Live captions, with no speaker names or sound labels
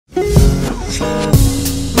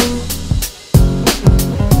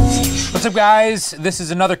What's up, guys? This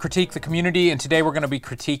is another Critique the Community, and today we're going to be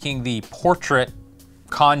critiquing the portrait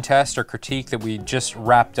contest or critique that we just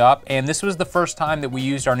wrapped up. And this was the first time that we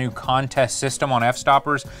used our new contest system on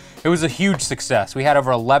Fstoppers. It was a huge success. We had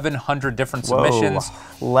over 1,100 different submissions.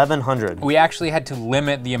 1,100. We actually had to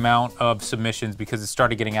limit the amount of submissions because it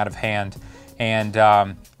started getting out of hand.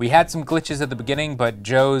 And we had some glitches at the beginning, but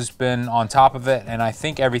Joe's been on top of it, and I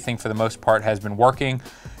think everything for the most part has been working.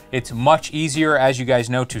 It's much easier, as you guys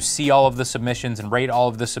know, to see all of the submissions and rate all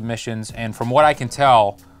of the submissions. And from what I can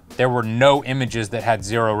tell, there were no images that had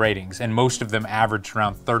 0 ratings, and most of them averaged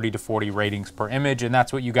around 30 to 40 ratings per image, and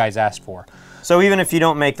that's what you guys asked for. So even if you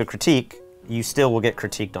don't make the critique, you still will get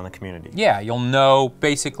critiqued on the community. Yeah, you'll know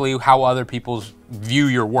basically how other people view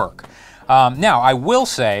your work. Now, I will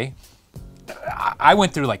say, I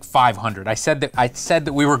went through like 500. I said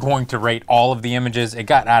that we were going to rate all of the images. It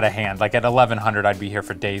got out of hand. Like at 1,100, I'd be here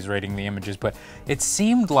for days rating the images, but it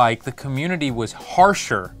seemed like the community was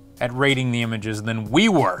harsher at rating the images than we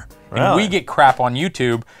were. Really? And we get crap on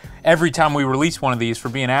YouTube every time we release one of these for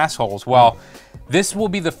being assholes. Well, this will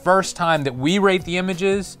be the first time that we rate the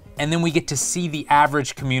images and then we get to see the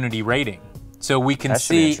average community rating. So we can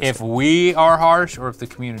see if we are harsh or if the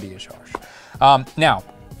community is harsh. Now,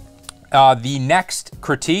 the next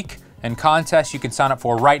critique and contest you can sign up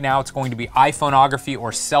for right now, it's going to be iPhoneography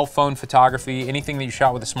or cell phone photography, anything that you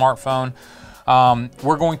shot with a smartphone.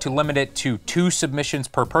 We're going to limit it to 2 submissions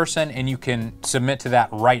per person, and you can submit to that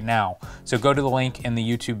right now. So go to the link in the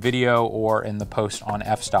YouTube video or in the post on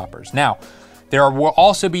Fstoppers. Now, there will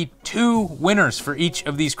also be 2 winners for each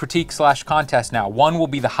of these critique / contests now. One will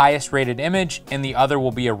be the highest rated image, and the other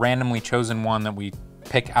will be a randomly chosen one that we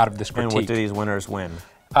pick out of this critique. And what do these winners win?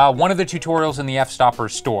 One of the tutorials in the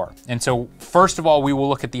Fstoppers store. And so, first of all, we will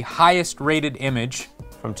look at the highest rated image.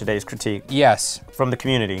 From today's critique. Yes. From the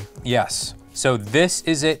community. Yes. So this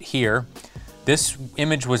is it here. This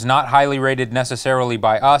image was not highly rated necessarily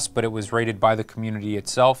by us, but it was rated by the community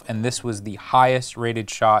itself, and this was the highest rated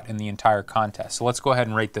shot in the entire contest. So let's go ahead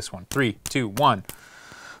and rate this one. 3, 2, 1.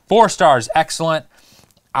 4 stars, excellent.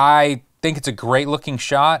 I think it's a great looking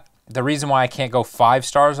shot. The reason why I can't go 5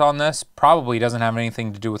 stars on this probably doesn't have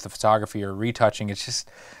anything to do with the photography or retouching. It's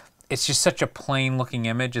just such a plain looking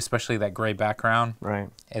image, especially that gray background. Right.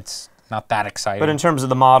 It's not that exciting. But in terms of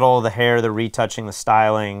the model, the hair, the retouching, the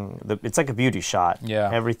styling, it's like a beauty shot. Yeah.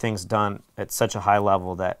 Everything's done at such a high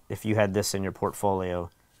level that if you had this in your portfolio,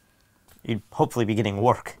 you'd hopefully be getting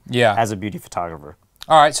work as a beauty photographer.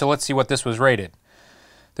 All right, so let's see what this was rated.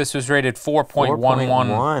 This was rated 4.11.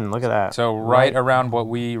 4.1, look at that. So right around what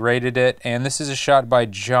we rated it. And this is a shot by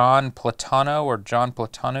John Platano or John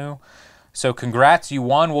Platanu. So congrats, you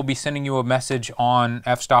won. We'll be sending you a message on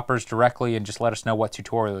Fstoppers directly and just let us know what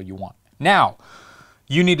tutorial you want. Now,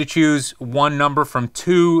 you need to choose one number from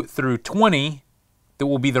 2 through 20 that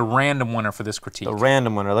will be the random winner for this critique. The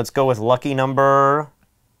random winner. Let's go with lucky number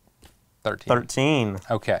 13. 13.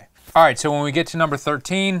 Okay. All right, so when we get to number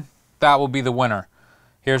 13, that will be the winner.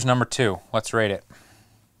 Here's number 2. Let's rate it.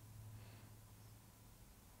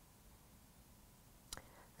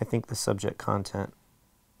 I think the subject content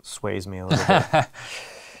sways me a little bit.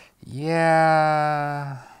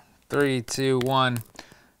 Yeah. 3, 2, 1.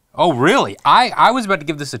 Oh, really? I was about to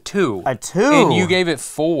give this a 2. A 2? And you gave it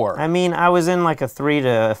 4. I mean, I was in like a 3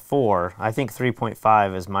 to 4. I think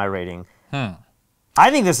 3.5 is my rating.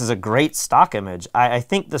 I think this is a great stock image. I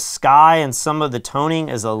think the sky and some of the toning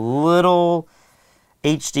is a little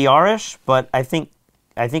HDR-ish, but I think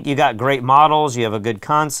you got great models. You have a good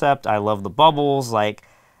concept. I love the bubbles. Like,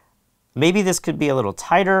 maybe this could be a little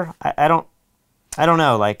tighter. I don't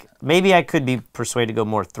know. Like, maybe I could be persuaded to go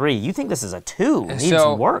more 3. You think this is a 2? It needs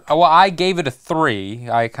work. Well, I gave it a 3.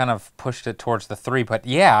 I kind of pushed it towards the 3, but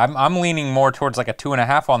yeah, I'm leaning more towards like a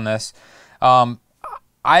 2.5 on this.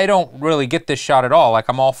 I don't really get this shot at all. Like,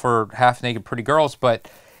 I'm all for half-naked pretty girls, but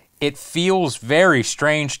it feels very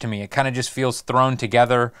strange to me. It kind of just feels thrown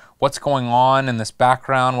together. What's going on in this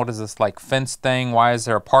background? What is this, like, fence thing? Why is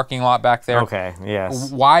there a parking lot back there? Okay,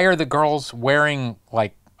 yes. Why are the girls wearing,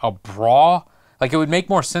 like, a bra? Like, it would make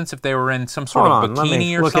more sense if they were in some sort of bikini or something. Let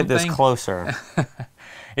me look at this closer.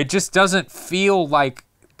 It just doesn't feel like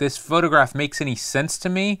this photograph makes any sense to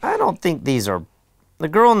me. I don't think these are... The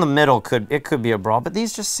girl in the middle could be a bra, but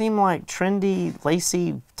these just seem like trendy,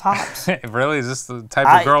 lacy tops. Really? Is this the type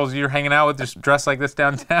of girls you're hanging out with, just dressed like this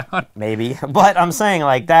downtown? Maybe, but I'm saying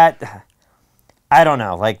like that, I don't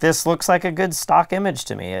know. Like, this looks like a good stock image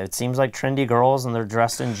to me. It seems like trendy girls and they're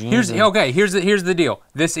dressed in jeans. Here's the deal.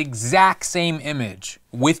 This exact same image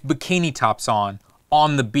with bikini tops on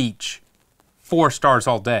the beach, 4 stars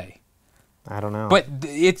all day. I don't know. But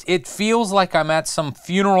it feels like I'm at some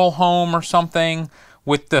funeral home or something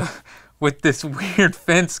with this weird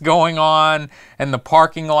fence going on and the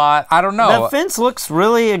parking lot. I don't know. That fence looks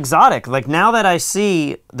really exotic. Like, now that I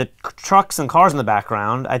see the trucks and cars in the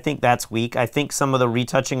background, I think that's weak. I think some of the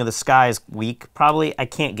retouching of the sky is weak. Probably, I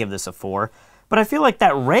can't give this a 4. But I feel like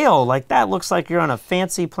that rail, like, that looks like you're on a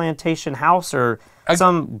fancy plantation house or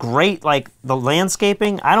some great, like, the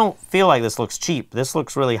landscaping. I don't feel like this looks cheap. This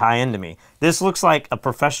looks really high-end to me. This looks like a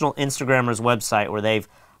professional Instagrammer's website where they've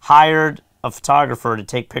hired a photographer to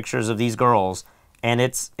take pictures of these girls, and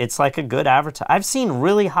it's like a good advertise. I've seen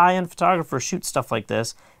really high-end photographers shoot stuff like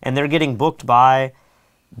this, and they're getting booked by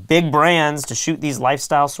big brands to shoot these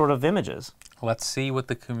lifestyle sort of images. Let's see what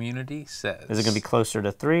the community says. Is it going to be closer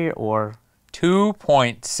to 3 or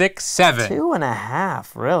 2.67?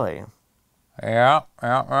 2.5, really? Yeah.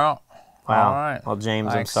 Wow. All right. Well,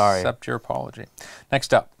 James, I I'm sorry. accept your apology.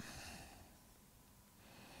 Next up.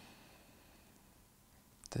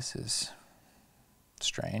 This is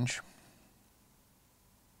strange.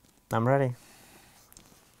 I'm ready.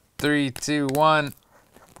 3, 2, 1.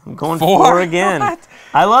 I'm going 4 4 again. What?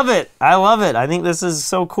 I love it. I love it. I think this is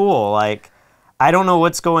so cool. Like, I don't know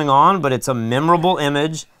what's going on, but it's a memorable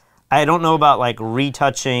image. I don't know about, like,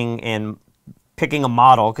 retouching and picking a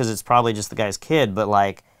model, because it's probably just the guy's kid, but,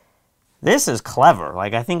 like, this is clever.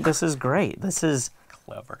 Like, I think this is great. This is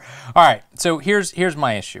clever. All right, so here's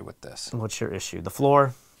my issue with this. What's your issue? The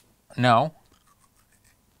floor? No.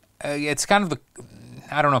 It's kind of the,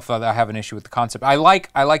 I don't know if I have an issue with the concept. I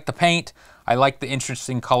like the paint. I like the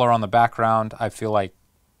interesting color on the background. I feel like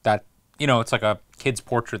that, you know, it's like a kid's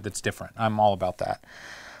portrait that's different. I'm all about that.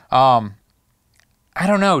 I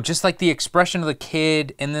don't know, just like the expression of the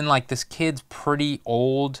kid, and then like this kid's pretty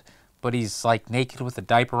old, but he's like naked with a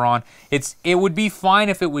diaper on. It would be fine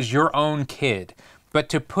if it was your own kid, but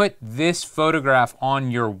to put this photograph on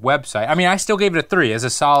your website, I mean, I still gave it a 3 as a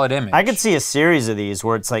solid image. I could see a series of these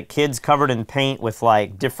where it's like kids covered in paint with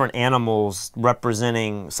like different animals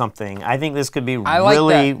representing something. I think this could be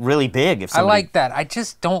really big. If somebody... I like that. I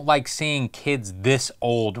just don't like seeing kids this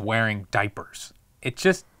old wearing diapers. It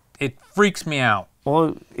freaks me out.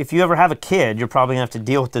 Well, if you ever have a kid, you're probably going to have to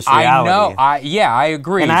deal with this reality. I know. Yeah, I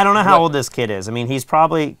agree. And I don't know how old this kid is. I mean, he's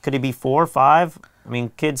probably, could he be 4 or 5? I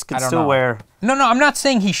mean, kids could still wear... No, I'm not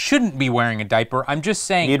saying he shouldn't be wearing a diaper. I'm just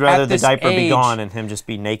saying you'd rather the diaper be gone and him just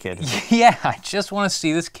be naked. Yeah, I just want to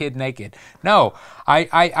see this kid naked. No,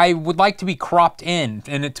 I would like to be cropped in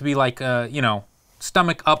and it to be like a, you know,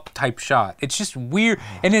 stomach up type shot. It's just weird.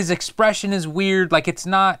 And his expression is weird. Like, it's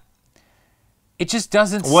not... It just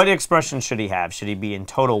doesn't... What expression should he have? Should he be in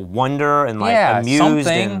total wonder and like amused?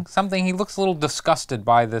 Something. He looks a little disgusted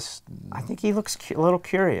by this. I think he looks a little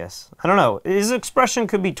curious. I don't know. His expression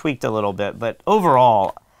could be tweaked a little bit, but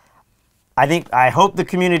overall, I hope the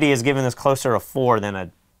community has given this closer a 4 than a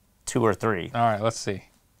 2 or 3. All right, let's see.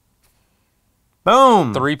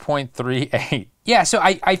 Boom. 3.38. Yeah, so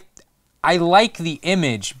I like the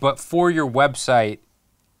image, but for your website.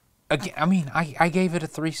 Again, I mean, I gave it a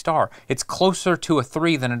 3-star. It's closer to a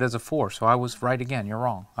 3 than it is a 4, so I was right again. You're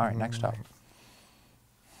wrong. All right, next up.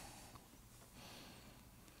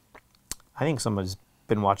 I think someone's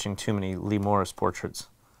been watching too many Lee Morris portraits.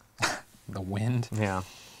 The wind? Yeah.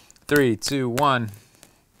 3, 2, 1.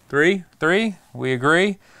 3? We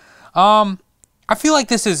agree? I feel like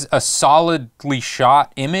this is a solidly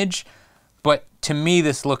shot image, but to me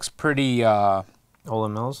this looks pretty...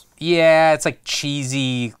 Olin Mills? Yeah, it's like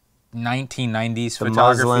cheesy... 1990s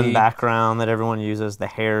photography. The muslin background that everyone uses, the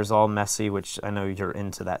hair's all messy, which I know you're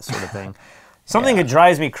into that sort of thing. Something that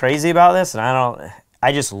drives me crazy about this, and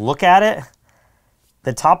I just look at it,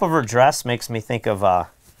 the top of her dress makes me think of,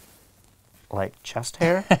 like, chest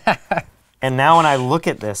hair. And now when I look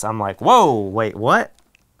at this, I'm like, whoa, wait, what?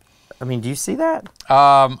 I mean, do you see that?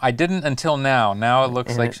 I didn't until now. Now it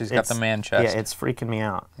looks like she's got the man chest. Yeah, it's freaking me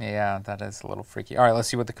out. Yeah, that is a little freaky. All right, let's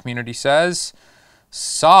see what the community says.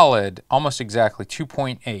 Solid, almost exactly,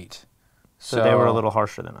 2.8. So they were a little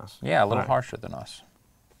harsher than us. Yeah, a little harsher than us.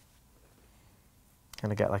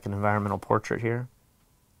 Kind of got like an environmental portrait here.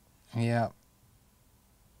 Yeah.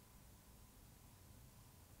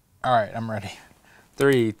 All right, I'm ready.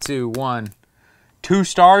 3, 2, 1. 2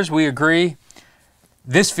 stars, we agree.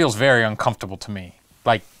 This feels very uncomfortable to me.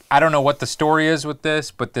 Like, I don't know what the story is with this,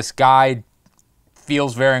 but this guy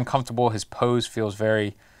feels very uncomfortable. His pose feels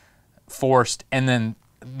very... forced, and then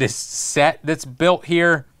this set that's built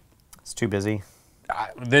here, it's too busy.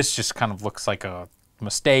 This just kind of looks like a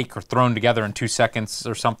mistake or thrown together in 2 seconds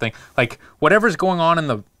or something. Like, whatever's going on in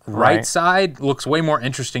the right side looks way more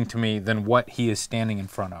interesting to me than what he is standing in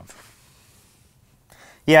front of.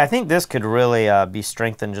 Yeah, I think this could really be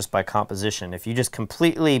strengthened just by composition. If you just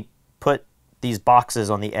completely put these boxes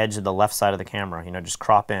on the edge of the left side of the camera, you know, just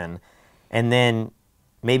crop in, and then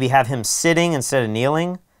maybe have him sitting instead of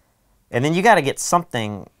kneeling, and then you got to get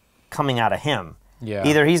something coming out of him. Yeah.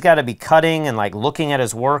 Either he's got to be cutting and like looking at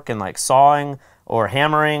his work and like sawing or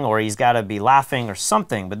hammering, or he's got to be laughing or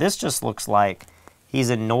something. But this just looks like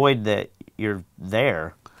he's annoyed that you're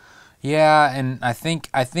there. Yeah, and I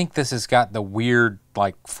think this has got the weird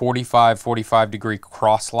like 45 degree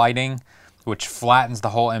cross lighting, which flattens the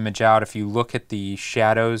whole image out. If you look at the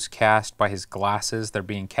shadows cast by his glasses, they're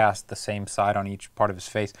being cast the same side on each part of his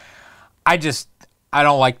face. I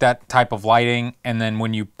don't like that type of lighting, and then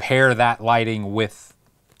when you pair that lighting with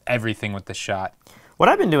everything with the shot. What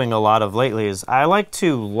I've been doing a lot of lately is I like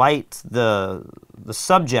to light the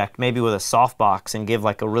subject maybe with a softbox and give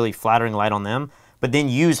like a really flattering light on them, but then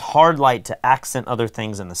use hard light to accent other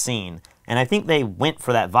things in the scene. And I think they went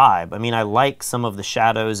for that vibe. I mean, I like some of the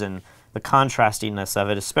shadows and the contrastiness of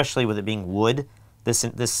it, especially with it being wood.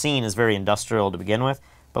 This scene is very industrial to begin with,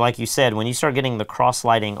 but like you said, when you start getting the cross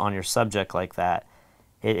lighting on your subject like that,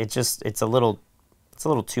 it's a little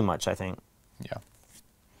too much, I think. Yeah.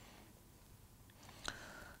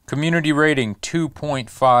 Community rating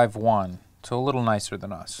 2.51, so a little nicer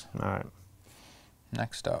than us. All right.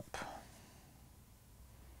 Next up.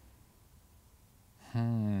 You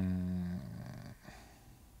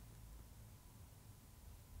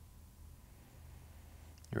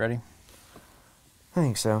ready? I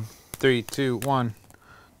think so. 3, 2, 1.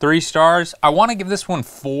 3 stars. I want to give this one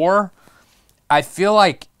 4. I feel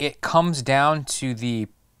like it comes down to the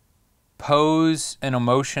pose and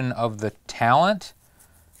emotion of the talent,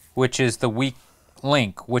 which is the weak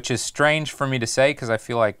link, which is strange for me to say because I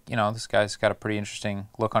feel like, you know, this guy's got a pretty interesting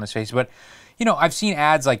look on his face. But, you know, I've seen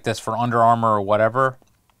ads like this for Under Armour or whatever,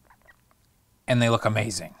 and they look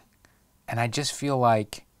amazing. And I just feel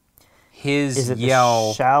like his yell...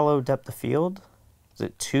 the shallow depth of field? Is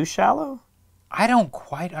it too shallow? I don't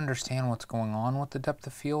quite understand what's going on with the depth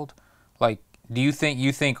of field. Like, do you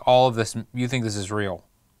think all of this, you think this is real?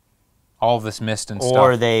 All of this mist and stuff?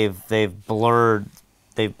 Or they've blurred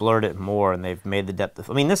it more and they've made the depth of...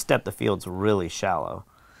 I mean, this depth of field's really shallow.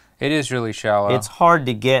 It is really shallow. It's hard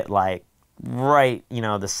to get, like, right, you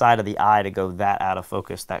know, the side of the eye to go that out of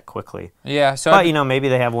focus that quickly. Yeah, so... But, you know, maybe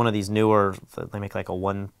they have one of these newer... They make, like, a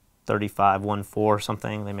 135, 1.4 or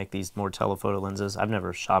something. They make these more telephoto lenses. I've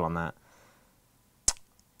never shot on that.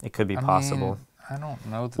 It could be possible. I don't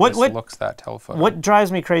know that this looks that telephoto. What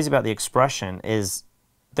drives me crazy about the expression is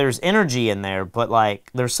there's energy in there, but like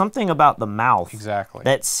there's something about the mouth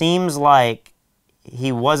that seems like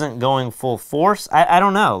he wasn't going full force. I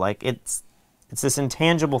don't know. Like it's this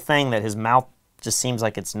intangible thing that his mouth just seems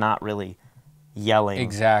like it's not really yelling.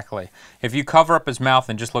 Exactly. If you cover up his mouth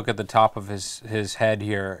and just look at the top of his head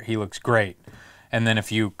here, he looks great. And then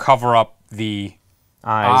if you cover up the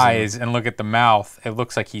eyes and look at the mouth, it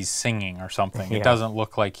looks like he's singing or something. Yeah. It doesn't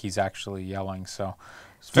look like he's actually yelling, so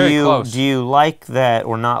it's very close. Do you like that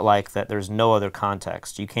or not like that there's no other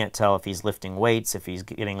context? You can't tell if he's lifting weights, if he's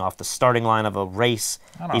getting off the starting line of a race,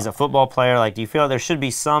 he's a football player. Like, do you feel like there should be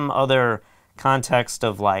some other context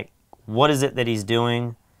of, like, what is it that he's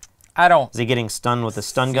doing? Is he getting stunned with a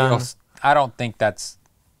stun gun? I don't think that's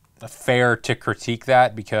fair to critique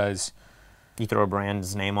that because... You throw a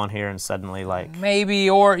brand's name on here and suddenly like... Maybe,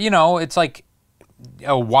 or, you know, it's like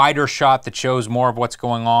a wider shot that shows more of what's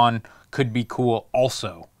going on could be cool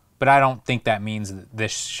also. But I don't think that means that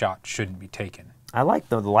this shot shouldn't be taken. I like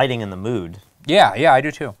the lighting and the mood. Yeah, I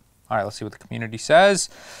do too. All right, let's see what the community says.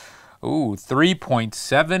 Ooh,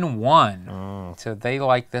 3.71. So they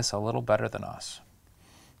like this a little better than us.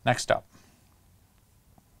 Next up.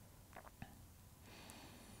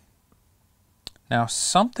 Now,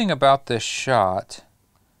 something about this shot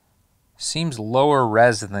seems lower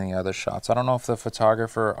res than the other shots. I don't know if the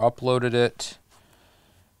photographer uploaded it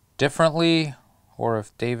differently or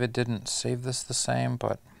if David didn't save this the same,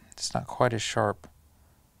 but it's not quite as sharp.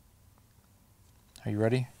 Are you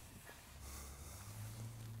ready?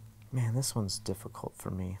 Man, this one's difficult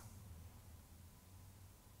for me.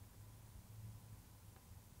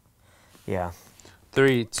 Yeah.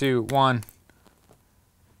 3, 2, 1.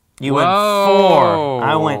 You went 4.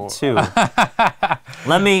 I went 2.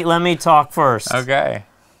 Let me talk first. Okay.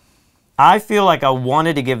 I feel like I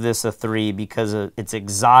wanted to give this a 3 because it's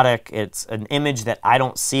exotic. It's an image that I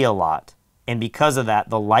don't see a lot. And because of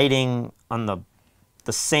that, the lighting on the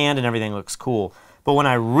sand and everything looks cool. But when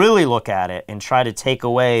I really look at it and try to take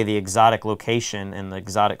away the exotic location and the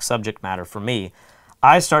exotic subject matter for me,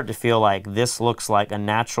 I start to feel like this looks like a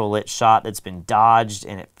natural lit shot that's been dodged,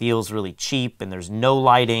 and it feels really cheap, and there's no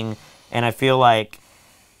lighting, and I feel like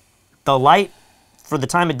the light for the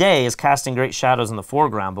time of day is casting great shadows in the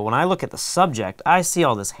foreground, but when I look at the subject, I see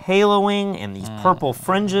all this haloing and these purple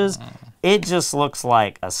fringes. It just looks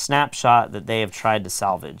like a snapshot that they have tried to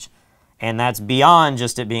salvage. And that's beyond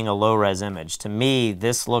just it being a low-res image. To me,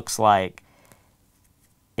 this looks like,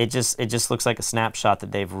 it just looks like a snapshot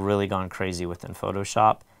that they've really gone crazy with in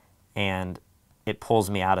Photoshop, and it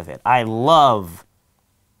pulls me out of it. I love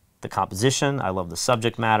the composition, I love the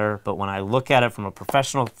subject matter, but when I look at it from a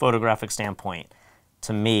professional photographic standpoint,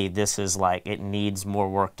 to me, this is like, it needs more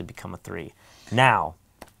work to become a 3. Now,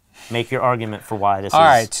 make your argument for why this is. All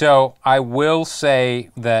right, so I will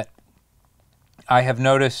say that I have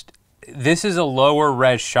noticed this is a lower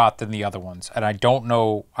res shot than the other ones, and I don't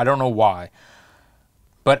know why.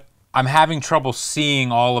 But I'm having trouble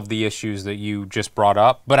seeing all of the issues that you just brought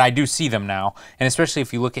up, but I do see them now. And especially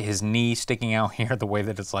if you look at his knee sticking out here, the way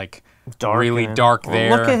that it's like really dark there.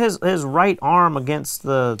 Well, look at his right arm against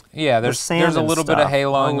the there's a little bit of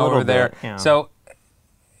haloing over there. Yeah. So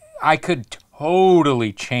I could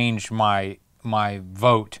totally change my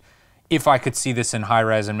vote if I could see this in high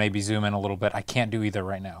res and maybe zoom in a little bit. I can't do either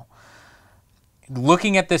right now.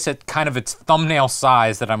 Looking at this at kind of its thumbnail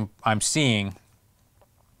size that I'm seeing,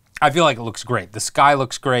 I feel like it looks great. The sky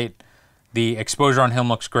looks great. The exposure on him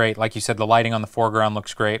looks great. Like you said, the lighting on the foreground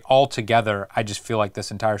looks great. All together, I just feel like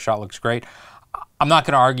this entire shot looks great. I'm not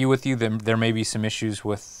going to argue with you. There may be some issues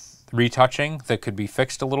with retouching that could be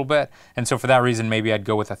fixed a little bit. And so for that reason, maybe I'd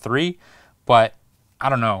go with a 3. But I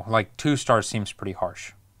don't know. Like 2 stars seems pretty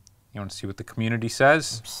harsh. You want to see what the community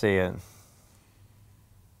says? See it.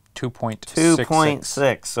 2.66.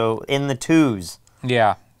 2.6, so in the 2s.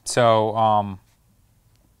 Yeah, so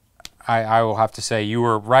I will have to say you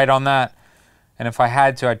were right on that. And if I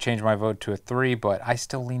had to, I'd change my vote to a 3, but I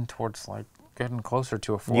still lean towards like getting closer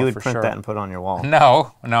to a 4 for sure. You would print that and put it on your wall.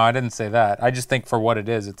 No, I didn't say that. I just think for what it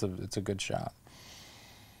is, it's a good shot.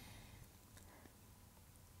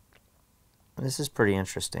 This is pretty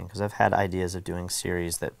interesting because I've had ideas of doing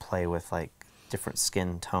series that play with like different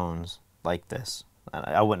skin tones like this.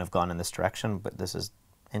 I wouldn't have gone in this direction, but this is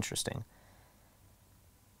interesting.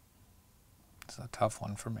 It's a tough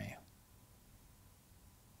one for me.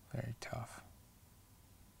 Very tough.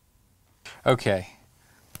 Okay.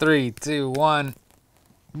 3, 2, 1.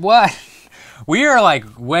 What? We are like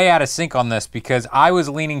way out of sync on this because I was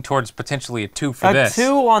leaning towards potentially a 2 for this. A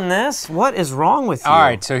 2 on this? What is wrong with you? All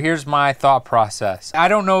right, so here's my thought process. I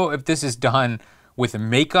don't know if this is done with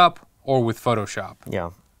makeup or with Photoshop.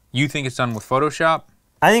 Yeah. You think it's done with Photoshop?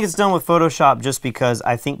 I think it's done with Photoshop just because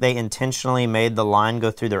I think they intentionally made the line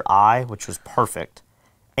go through their eye, which was perfect.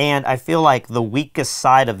 And I feel like the weakest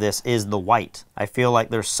side of this is the white. I feel like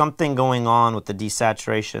there's something going on with the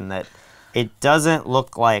desaturation that it doesn't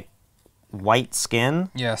look like white skin.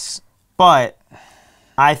 Yes. But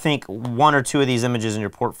I think 1 or 2 of these images in your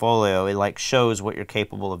portfolio, it like shows what you're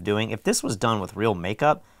capable of doing. If this was done with real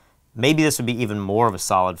makeup, maybe this would be even more of a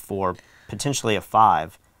solid 4, potentially a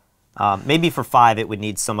 5. Maybe for 5 it would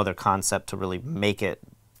need some other concept to really make it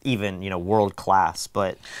even, world class.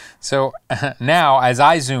 But so now as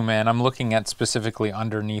I zoom in, I'm looking at specifically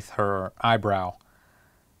underneath her eyebrow.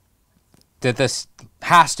 That this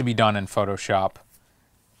has to be done in Photoshop,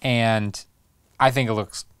 and I think it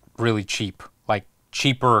looks really cheap, like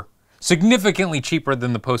cheaper, significantly cheaper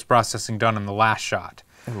than the post-processing done in the last shot.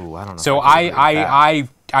 Ooh, I don't know. So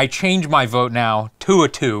I change my vote now to a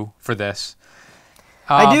 2 for this.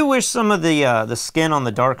 I do wish some of the skin on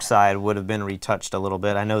the dark side would have been retouched a little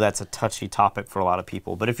bit. I know that's a touchy topic for a lot of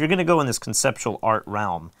people, but if you're going to go in this conceptual art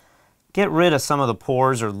realm, get rid of some of the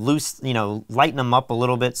pores or lighten them up a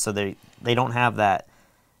little bit so they don't have that.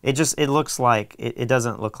 It looks like it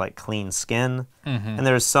doesn't look like clean skin, and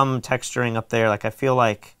there's some texturing up there. Like I feel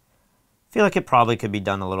like it probably could be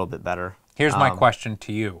done a little bit better. Here's my question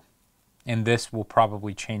to you, and this will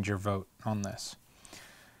probably change your vote on this.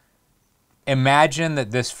 Imagine that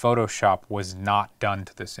this Photoshop was not done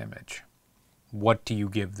to this image. What do you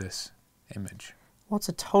give this image? Well, it's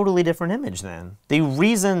a totally different image then. The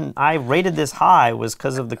reason I rated this high was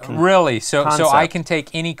because of the Really? So I can take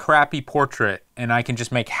any crappy portrait and I can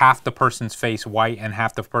just make half the person's face white and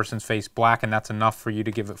half the person's face black, and that's enough for you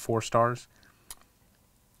to give it 4 stars?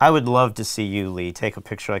 I would love to see you, Lee, take a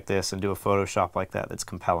picture like this and do a Photoshop like that that's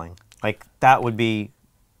compelling. Like that would be...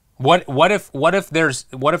 What if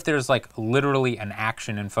there's like literally an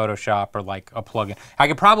action in Photoshop or like a plugin? I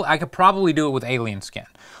could probably do it with alien skin,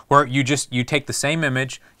 where you take the same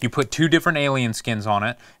image, you put 2 different alien skins on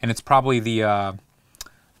it, and it's probably the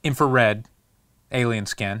infrared alien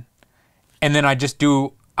skin, and then I just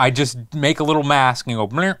make a little mask and go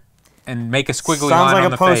bleh, and make a squiggly line on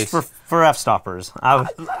the face. Sounds like a post for Fstoppers.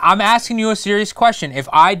 I'm asking you a serious question. If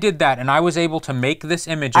I did that and I was able to make this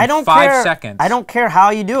image in 5 seconds. I don't care how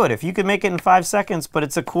you do it. If you could make it in 5 seconds, but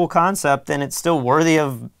it's a cool concept, then it's still worthy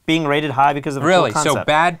of being rated high because of a cool concept. So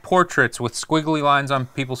bad portraits with squiggly lines on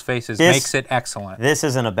people's faces makes it excellent. This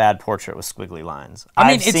isn't a bad portrait with squiggly lines. I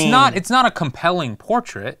mean, it's not a compelling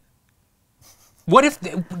portrait. What if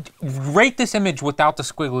rate this image without the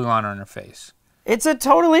squiggly line on her face? It's a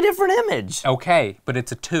totally different image. Okay, but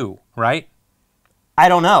it's a 2, right? I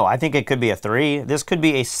don't know. I think it could be a 3. This could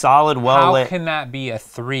be a solid, well-lit. How can that be a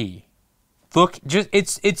 3? Look, just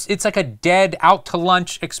it's like a dead, out to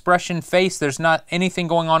lunch expression face. There's not anything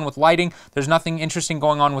going on with lighting. There's nothing interesting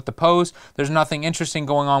going on with the pose. There's nothing interesting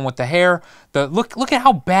going on with the hair. Look at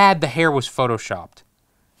how bad the hair was photoshopped.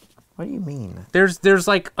 What do you mean? There's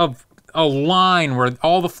like a line where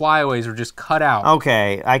all the flyaways are just cut out.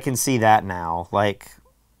 Okay, I can see that now. Like,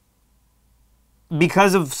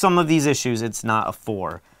 because of some of these issues, it's not a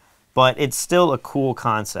 4. But it's still a cool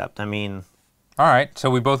concept. I mean... All right, so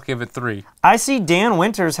we both give it 3. I see Dan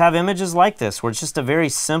Winters have images like this, where it's just a very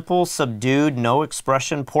simple, subdued,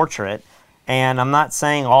 no-expression portrait. And I'm not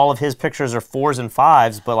saying all of his pictures are 4s and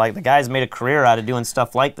 5s, but like the guy's made a career out of doing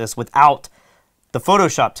stuff like this without the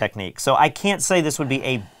Photoshop technique. So I can't say this would be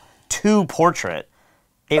a 2 portrait.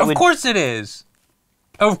 Of course it is.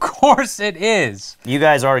 Of course it is. You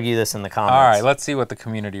guys argue this in the comments. All right, let's see what the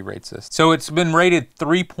community rates this. So it's been rated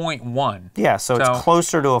 3.1. Yeah, so it's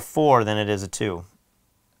closer to a 4 than it is a 2.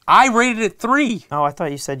 I rated it 3. Oh, I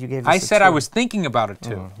thought you said you gave this I said 2. I was thinking about it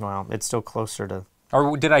 2. Well, it's still closer to...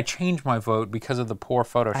 Or did I change my vote because of the poor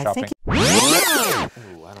photoshopping? I think... Ooh, I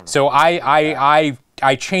don't know. So I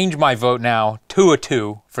changed my vote now to a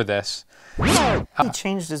 2 for this. He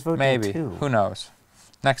changed his vote to a 2. Who knows?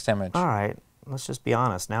 Next image. All right. Let's just be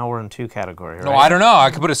honest. Now we're in 2 category, right? No, I don't know.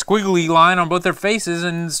 I could put a squiggly line on both their faces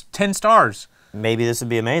and it's 10 stars. Maybe this would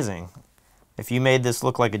be amazing. If you made this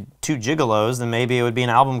look like 2 gigolos, then maybe it would be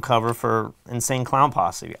an album cover for Insane Clown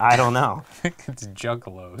Posse. I don't know. It's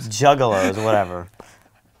juggalos. Juggalos, whatever.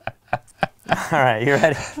 All right, you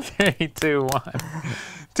ready? 3, 2, 1.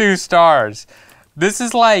 2 stars. This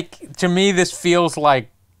is like, to me, this feels like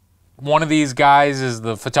one of these guys is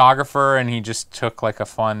the photographer and he just took like a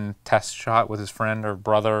fun test shot with his friend or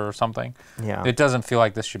brother or something. Yeah. It doesn't feel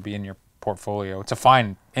like this should be in your portfolio. It's a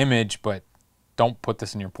fine image, but don't put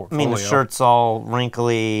this in your portfolio. I mean, the shirt's all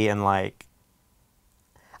wrinkly and like,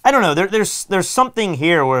 I don't know. There's something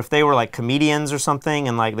here where if they were like comedians or something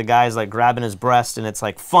and like the guy's like grabbing his breast and it's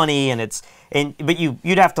like funny but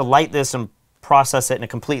you'd have to light this and process it in a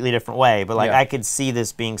completely different way. But like I could see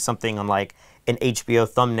this being something on like an HBO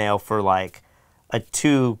thumbnail for like a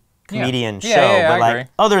 2 comedian show. But like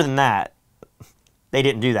agree. Other than that, they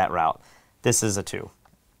didn't do that route. This is a 2.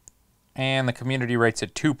 And the community rates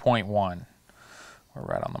it 2.1. We're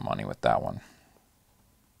right on the money with that one.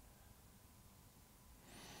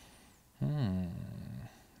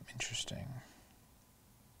 Interesting.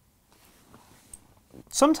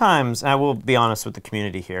 Sometimes, and I will be honest with the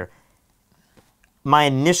community here, my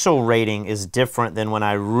initial rating is different than when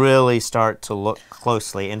I really start to look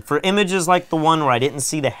closely. And for images like the one where I didn't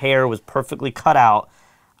see the hair was perfectly cut out,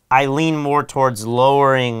 I lean more towards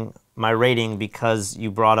lowering my rating because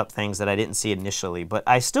you brought up things that I didn't see initially. But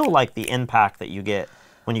I still like the impact that you get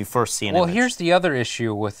when you first see an image. Well, here's the other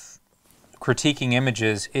issue with critiquing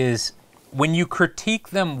images is when you critique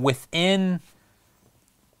them within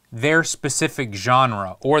their specific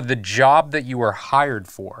genre or the job that you were hired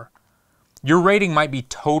for, your rating might be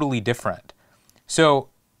totally different. So,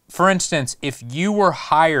 for instance, if you were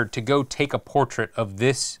hired to go take a portrait of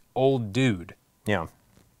this old dude, you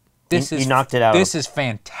knocked it out. This is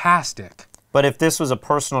fantastic. But if this was a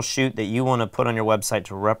personal shoot that you want to put on your website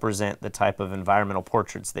to represent the type of environmental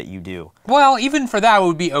portraits that you do. Well, even for that it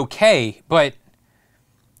would be okay, but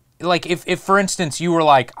like if for instance you were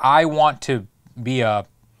like, I want to be a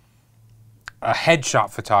headshot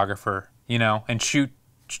photographer, and shoot,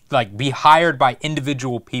 like be hired by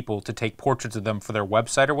individual people to take portraits of them for their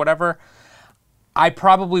website or whatever, I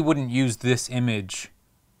probably wouldn't use this image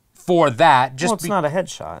for that. Well, it's not a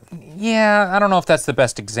headshot. Yeah, I don't know if that's the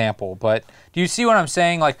best example, but do you see what I'm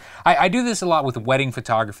saying? Like, I do this a lot with wedding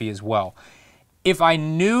photography as well. If I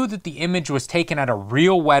knew that the image was taken at a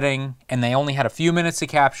real wedding and they only had a few minutes to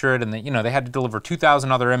capture it and they had to deliver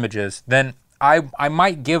 2,000 other images, then I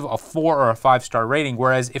might give a 4 or a 5-star rating,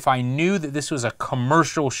 whereas if I knew that this was a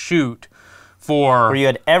commercial shoot for... Where you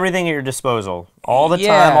had everything at your disposal, all the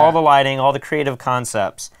time, all the lighting, all the creative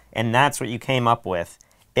concepts, and that's what you came up with,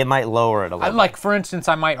 it might lower it a little. Like, for instance,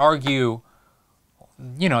 I might argue,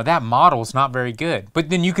 you know, that model's not very good. But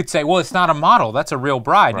then you could say, well, it's not a model. That's a real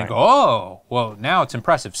bride. And you go, oh, well, now it's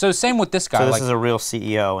impressive. So same with this guy. So this is a real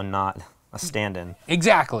CEO and not a stand-in.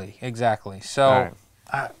 Exactly, exactly. So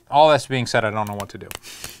all this being said, I don't know what to do.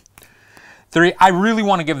 3, I really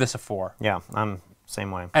want to give this a 4. Yeah, I'm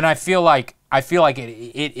same way. And I feel like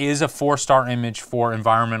it is a 4-star image for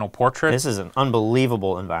environmental portrait. This is an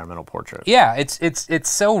unbelievable environmental portrait. Yeah, it's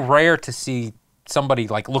so rare to see somebody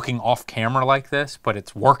like looking off camera like this, but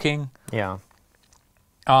it's working. Yeah.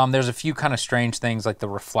 There's a few kind of strange things like the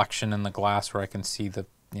reflection in the glass where I can see the,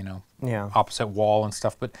 you know, opposite wall and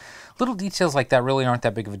stuff, but little details like that really aren't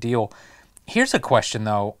that big of a deal. Here's a question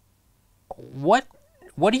though. What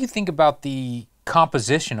do you think about the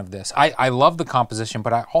composition of this? I love the composition,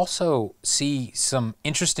 but I also see some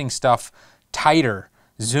interesting stuff tighter,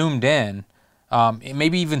 zoomed in,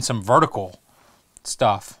 maybe even some vertical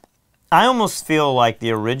stuff. I almost feel like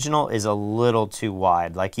the original is a little too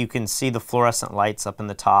wide. Like you can see the fluorescent lights up in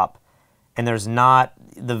the top, and there's not,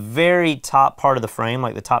 the very top part of the frame,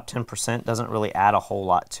 like the top 10%, doesn't really add a whole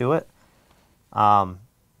lot to it.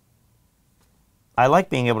 I like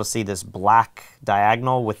being able to see this black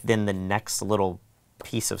diagonal within the next little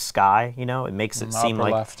piece of sky. You know, it makes it seem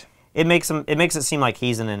like it makes it seem like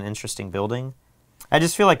he's in an interesting building. I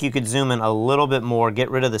just feel like you could zoom in a little bit more,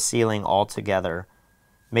 get rid of the ceiling altogether.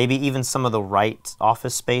 Maybe even some of the right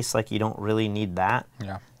office space, like you don't really need that.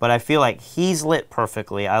 Yeah. But I feel like he's lit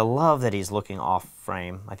perfectly. I love that he's looking off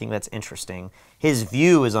frame. I think that's interesting. His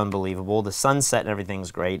view is unbelievable. The sunset and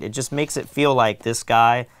everything's great. It just makes it feel like this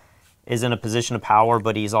guy is in a position of power,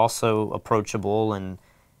 but he's also approachable, and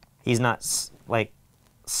he's not like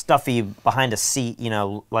stuffy behind a seat, you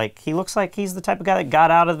know, like he looks like he's the type of guy that got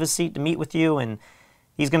out of his seat to meet with you, and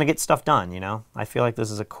he's going to get stuff done, you know. I feel like this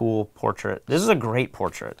is a cool portrait. This is a great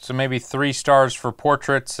portrait. So maybe 3 stars for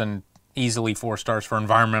portraits and easily 4 stars for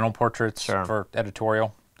environmental portraits for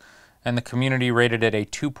editorial. And the community rated it a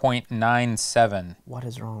 2.97. What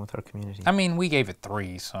is wrong with our community? I mean, we gave it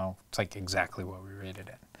 3, so it's like exactly what we rated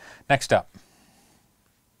it. Next up.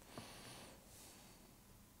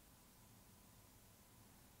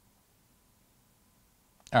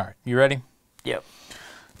 All right, you ready? Yep.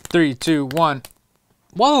 3, 2, 1.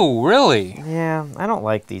 Whoa, really? Yeah, I don't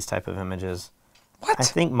like these type of images. What? I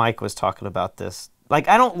think Mike was talking about this. Like,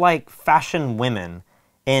 I don't like fashion women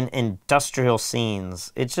in industrial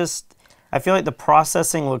scenes. It's just, I feel like the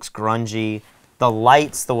processing looks grungy. The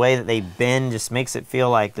lights, the way that they bend, just makes it feel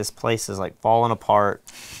like this place is like falling apart.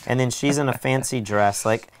 And then she's in a fancy dress.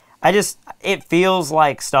 Like, it feels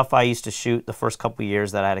like stuff I used to shoot the first couple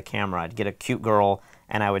years that I had a camera. I'd get a cute girl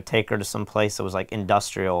and I would take her to some place that was like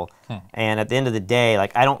industrial. And at the end of the day,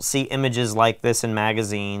 like, I don't see images like this in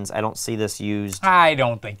magazines. I don't see this used. I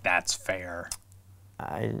don't think that's fair.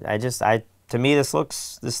 To me, this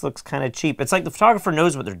looks kind of cheap. It's like the photographer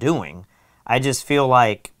knows what they're doing. I just feel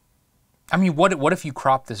like, I mean, what if you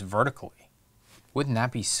crop this vertically? Wouldn't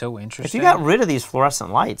that be so interesting? if you got rid of these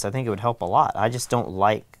fluorescent lights, I think it would help a lot. I just don't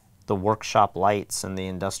like the workshop lights in the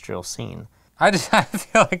industrial scene. I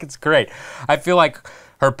feel like it's great. I feel like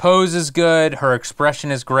her pose is good, her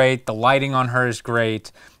expression is great, the lighting on her is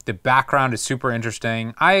great, the background is super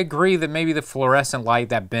interesting. I agree that maybe the fluorescent light,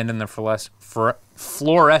 that bend in the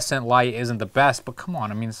fluorescent light isn't the best, but come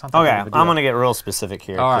on, I mean, it's not that big of a deal. I'm going to get real specific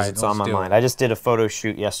here because it's on my mind. I just did a photo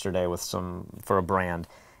shoot yesterday for a brand.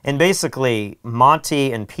 And basically,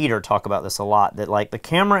 Monty and Peter talk about this a lot, that like the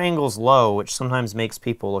camera angle's low, which sometimes makes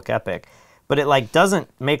people look epic, but it like doesn't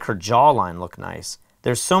make her jawline look nice.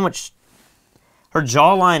 There's so much, her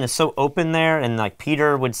jawline is so open there, and like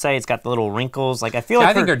Peter would say, it's got the little wrinkles. Like I feel like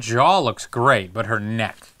I think her jaw looks great, but her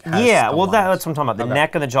neck has that's what I'm talking about, the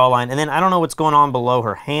neck and the jawline. And then I don't know what's going on below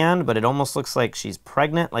her hand, but it almost looks like she's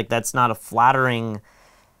pregnant. Like that's not a flattering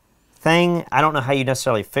thing. I don't know how you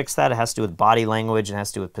necessarily fix that. It has to do with body language and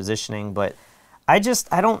has to do with positioning, but I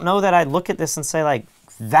don't know that I'd look at this and say like,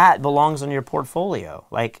 that belongs on your portfolio.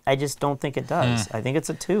 Like, I just don't think it does. I think it's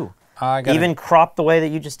a 2. Even cropped the way that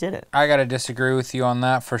you just did it. I got to disagree with you on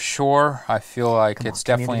that for sure. I feel like it's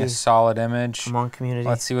definitely a solid image. Come on, community.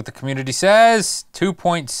 Let's see what the community says.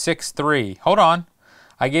 2.63. Hold on.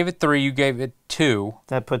 I gave it 3. You gave it 2.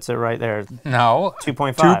 That puts it right there. No.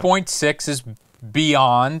 2.5. 2.6 is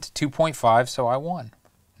beyond 2.5, so I won.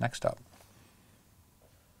 Next up.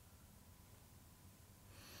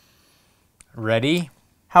 Ready?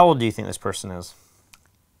 How old do you think this person is?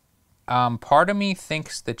 Part of me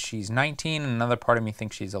thinks that she's 19, and another part of me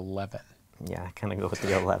thinks she's 11. Yeah, I kind of go with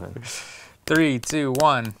the 11. 3, 2,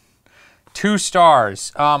 1. 2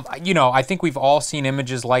 stars. You know, I think we've all seen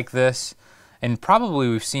images like this, And probably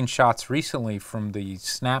we've seen shots recently from the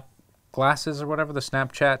Snap glasses or whatever, the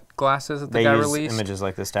Snapchat glasses that the guy released. They use images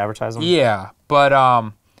like this to advertise them? Yeah,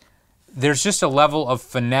 but there's just a level of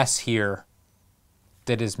finesse here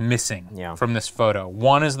that is missing from this photo.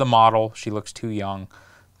 One is the model. She looks too young.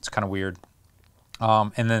 It's kind of weird.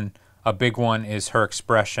 And then a big one is her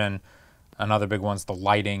expression. Another big one's the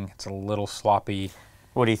lighting. It's a little sloppy.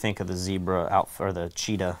 What do you think of the zebra outfit or the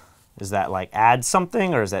cheetah? Is that like add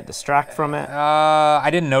something or does that distract from it? I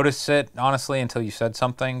didn't notice it, honestly, until you said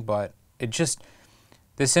something, but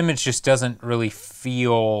this image just doesn't really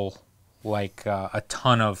feel like a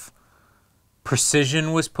ton of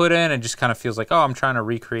precision was put in. It just kind of feels like, oh, I'm trying to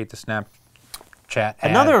recreate the Snapchat ad.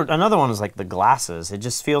 Another one is like the glasses. It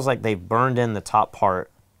just feels like they've burned in the top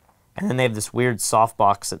part, and then they have this weird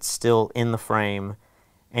softbox that's still in the frame.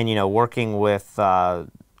 And, you know, working with,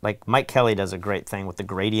 like Mike Kelly does a great thing with the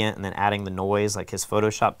gradient and then adding the noise, like his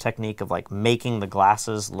Photoshop technique of like making the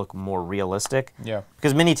glasses look more realistic. Yeah.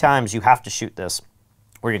 Because many times you have to shoot this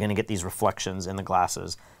where you're going to get these reflections in the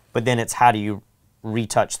glasses, but then it's how do you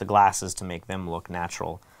retouch the glasses to make them look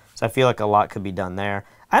natural. So I feel like a lot could be done there.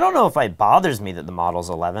 I don't know if it bothers me that the model's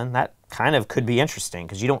 11. That kind of could be interesting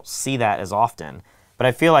because you don't see that as often. But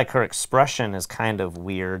I feel like her expression is kind of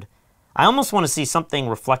weird. I almost want to see something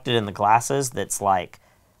reflected in the glasses that's like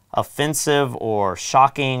offensive or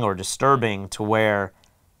shocking or disturbing to where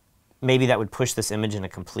maybe that would push this image in a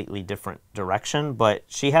completely different direction. But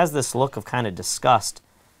she has this look of kind of disgust,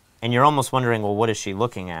 and you're almost wondering, well, what is she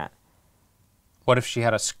looking at? What if she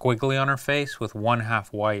had a squiggly on her face with one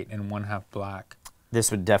half white and one half black?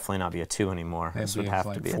 This would definitely not be a 2 anymore. This would have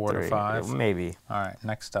like to be 4 a 3. to 5. Maybe. All right,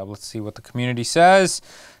 next up, let's see what the community says.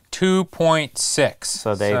 2.6.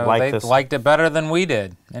 So they liked it better than we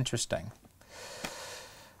did. Interesting.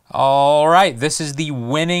 All right, this is the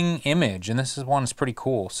winning image, and this is one that's pretty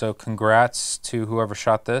cool. So congrats to whoever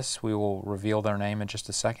shot this. We will reveal their name in just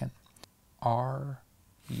a second. Are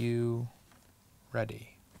you ready?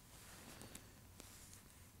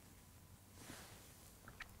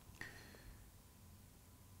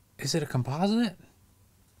 Is it a composite?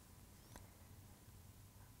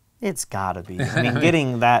 It's gotta be. I mean,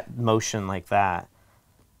 getting that motion like that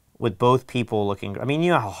with both people looking, I mean,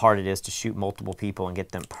 you know how hard it is to shoot multiple people and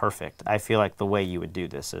get them perfect. I feel like the way you would do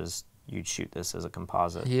this is you'd shoot this as a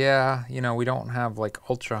composite. Yeah, you know, we don't have like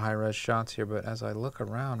ultra high res shots here, but as I look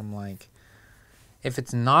around, I'm like, if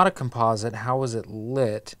it's not a composite, how is it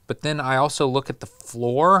lit? But then I also look at the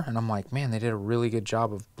floor and I'm like, man, they did a really good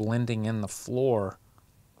job of blending in the floor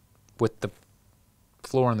with the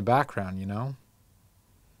floor in the background, you know?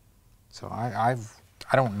 So I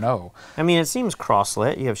don't know. I mean, it seems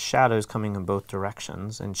cross-lit. You have shadows coming in both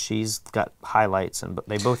directions, and she's got highlights, and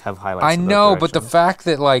they both have highlights. I know, but the fact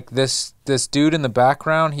that like this dude in the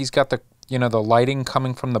background, he's got the the lighting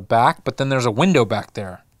coming from the back, but then there's a window back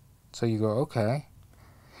there, so you go okay.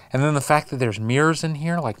 And then the fact that there's mirrors in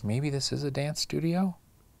here, like maybe this is a dance studio.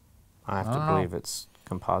 I have to believe it's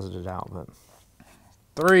composited out, but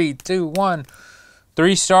 3, 2, 1,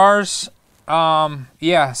 3 stars.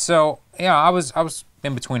 Yeah, so yeah, I was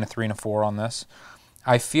in between a 3 and a 4 on this.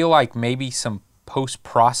 I feel like maybe some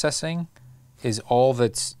post-processing is all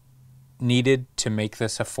that's needed to make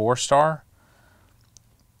this a 4-star.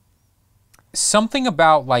 Something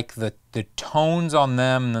about like the tones on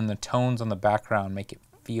them and then the tones on the background make it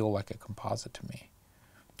feel like a composite to me.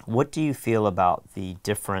 What do you feel about the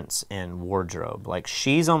difference in wardrobe? Like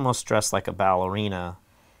she's almost dressed like a ballerina,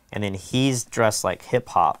 and then he's dressed like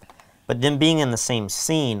hip-hop. But then being in the same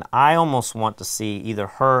scene, I almost want to see either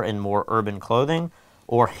her in more urban clothing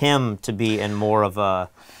or him to be in more of a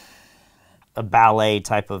ballet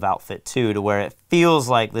type of outfit too, to where it feels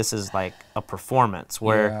like this is like a performance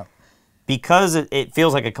where because it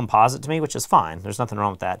feels like a composite to me, which is fine. There's nothing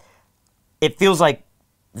wrong with that. It feels like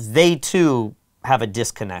they too have a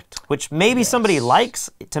disconnect, which maybe somebody likes.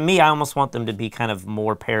 To me, I almost want them to be kind of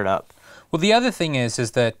more paired up. Well, the other thing is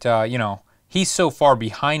that, he's so far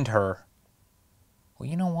behind her. Well,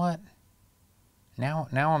 you know what? Now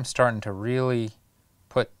I'm starting to really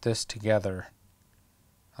put this together.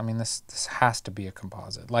 I mean, this has to be a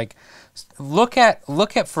composite. Like, look at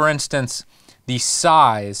for instance, the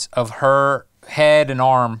size of her head and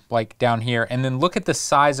arm, like down here, and then look at the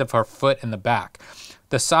size of her foot in the back.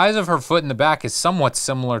 The size of her foot in the back is somewhat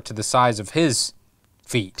similar to the size of his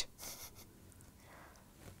feet.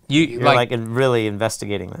 You're like really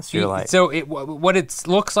investigating this. You're like, so what it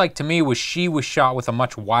looks like to me was she was shot with a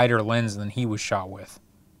much wider lens than he was shot with.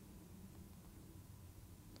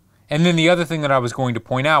 And then the other thing that I was going to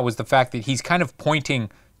point out was the fact that he's kind of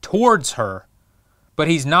pointing towards her, but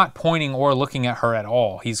he's not pointing or looking at her at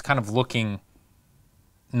all. He's kind of looking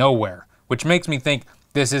nowhere, which makes me think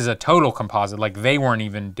this is a total composite. Like they weren't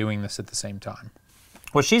even doing this at the same time.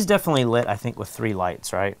 Well, she's definitely lit, I think, with 3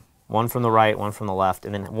 lights, right? One from the right, one from the left,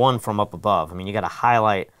 and then one from up above. I mean, you got a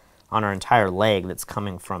highlight on her entire leg that's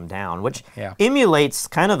coming from down, which emulates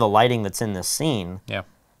kind of the lighting that's in this scene. Yeah.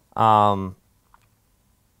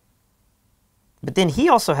 But then he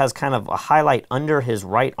also has kind of a highlight under his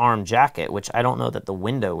right arm jacket, which I don't know that the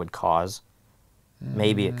window would cause.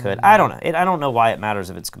 Maybe it could. I don't know. I don't know why it matters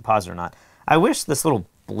if it's composite or not. I wish this little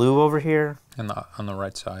blue over here. On the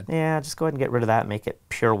right side. Yeah, just go ahead and get rid of that. Make it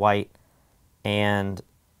pure white. And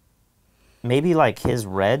maybe like his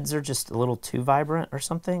reds are just a little too vibrant or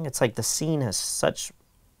something. It's like the scene has such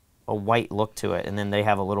a white look to it, and then they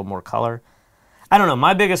have a little more color. I don't know.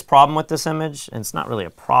 My biggest problem with this image, and it's not really a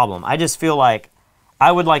problem, I just feel like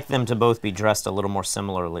I would like them to both be dressed a little more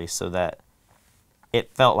similarly so that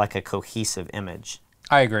it felt like a cohesive image.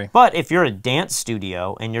 I agree. But if you're a dance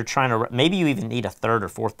studio and you're trying to, maybe you even need a third or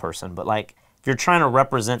fourth person, but like if you're trying to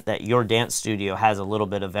represent that your dance studio has a little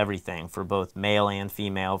bit of everything for both male and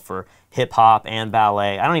female, for hip hop and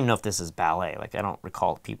ballet. I don't even know if this is ballet. Like I don't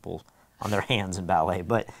recall people on their hands in ballet,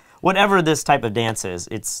 but whatever this type of dance is,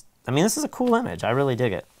 I mean, this is a cool image. I really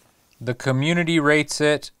dig it. The community rates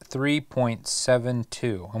it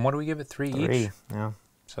 3.72. And what do we give it? 3 each? 3, yeah.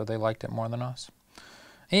 So they liked it more than us.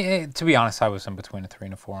 To be honest, I was in between a 3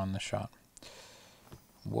 and a 4 on this shot.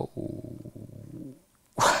 Whoa.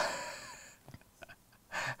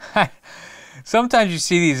 Sometimes you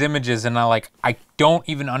see these images and I don't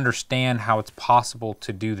even understand how it's possible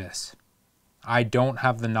to do this. I don't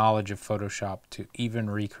have the knowledge of Photoshop to even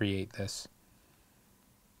recreate this.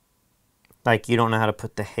 Like you don't know how to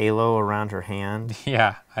put the halo around her hand?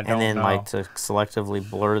 Yeah, I don't know. And then like to selectively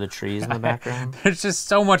blur the trees in the background? There's just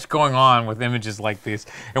so much going on with images like these.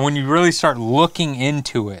 And when you really start looking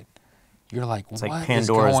into it, you're like, it's what like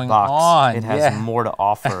Pandora's is going box. on? It has more to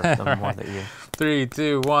offer the more that you... 3,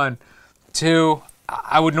 2, 1, 2.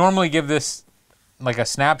 I would normally give this like a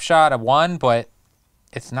snapshot of 1, but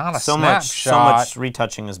it's not a snapshot. So much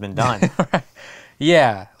retouching has been done.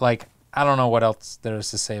 Yeah, like I don't know what else there is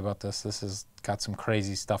to say about this. This has got some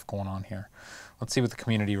crazy stuff going on here. Let's see what the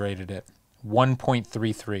community rated it.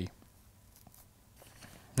 1.33.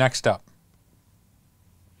 Next up.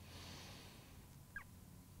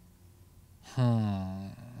 All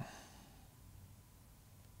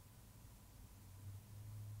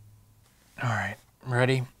right,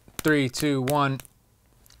 ready? 3, 2, 1.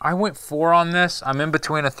 I went 4 on this. I'm in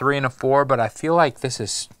between a 3 and a 4, but I feel like this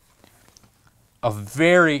is a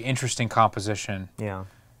very interesting composition. Yeah.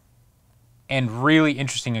 And really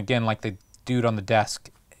interesting, again, like the dude on the desk.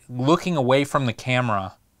 Looking away from the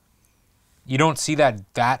camera, you don't see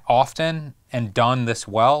that often and done this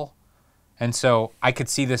well. And so I could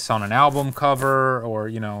see this on an album cover or,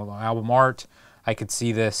 you know, album art. I could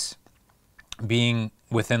see this being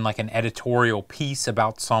within like an editorial piece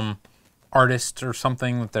about some artist or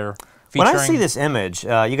something that they're featuring. When I see this image,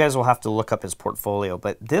 you guys will have to look up his portfolio,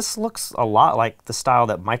 but this looks a lot like the style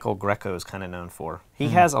that Michael Greco is kind of known for. He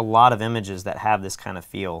has a lot of images that have this kind of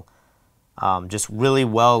feel. Just really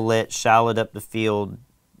well lit, shallowed up the field,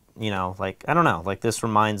 you know, like, I don't know, like this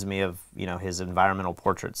reminds me of, you know, his environmental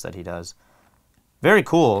portraits that he does. Very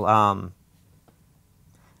cool. I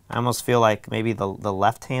almost feel like maybe the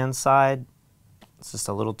left-hand side, it's just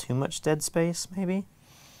a little too much dead space, maybe?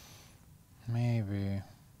 Maybe.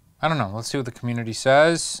 I don't know. Let's see what the community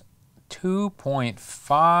says. 2.5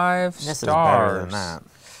 stars. This is better than that.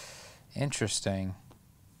 Interesting.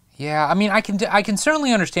 Yeah, I mean, I can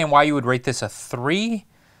certainly understand why you would rate this a 3,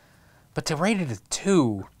 but to rate it a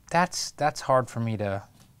 2, that's hard for me to...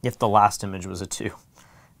 If the last image was a 2.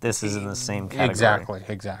 This is in the same category.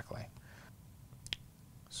 Exactly.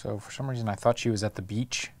 So for some reason I thought she was at the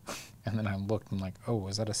beach, and then I looked and like, oh,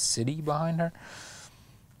 is that a city behind her?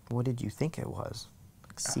 What did you think it was?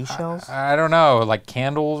 Like seashells? I don't know, like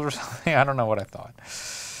candles or something. I don't know what I thought.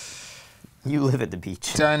 You live at the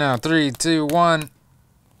beach. I know. 3, 2, 1.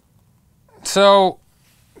 So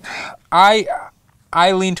I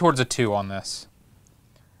lean towards a 2 on this.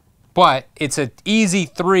 But it's an easy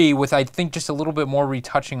 3 with, I think, just a little bit more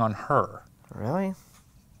retouching on her. Really?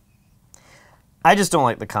 I just don't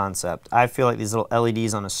like the concept. I feel like these little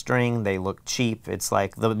LEDs on a string, they look cheap. It's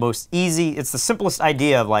like the most easy, it's the simplest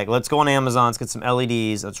idea of like, let's go on Amazon, let's get some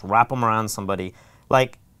LEDs, let's wrap them around somebody.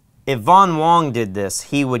 Like, if Von Wong did this,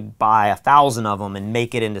 he would buy 1,000 of them and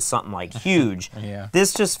make it into something like huge. Yeah.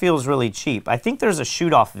 This just feels really cheap. I think there's a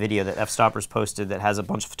shoot-off video that Fstoppers posted that has a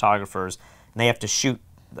bunch of photographers, and they have to shoot,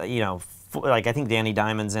 you know, like I think Danny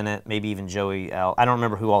Diamond's in it, maybe even Joey L. I don't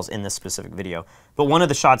remember who all's in this specific video. But one of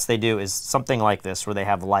the shots they do is something like this where they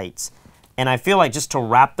have lights. And I feel like just to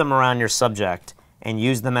wrap them around your subject and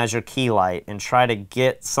use them as your key light and try to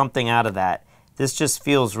get something out of that, this just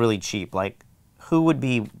feels really cheap. Like, who would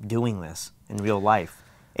be doing this in real life?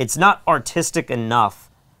 It's not artistic enough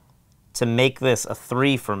to make this a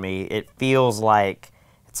 3 for me. It feels like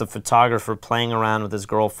it's a photographer playing around with his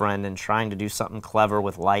girlfriend and trying to do something clever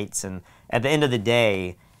with lights, and at the end of the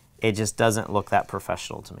day, it just doesn't look that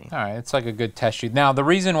professional to me. All right, it's like a good test shoot. Now, the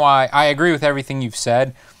reason why I agree with everything you've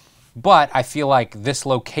said, but I feel like this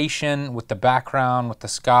location with the background, with the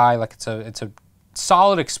sky, like it's a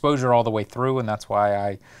solid exposure all the way through, and that's why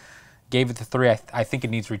I gave it the 3. I think it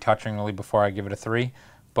needs retouching really before I give it a 3,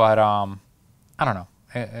 but I don't know.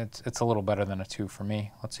 It's a little better than a 2 for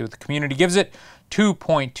me. Let's see what the community gives it.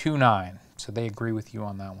 2.29. So they agree with you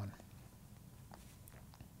on that one.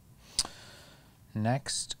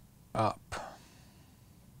 Next up.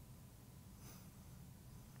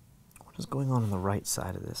 What is going on the right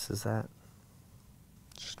side of this? Is that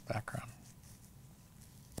just background?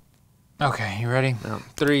 Okay, you ready? No.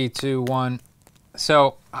 3, 2, 1.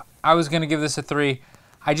 So I was going to give this a 3.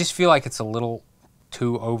 I just feel like it's a little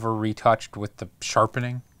too over retouched with the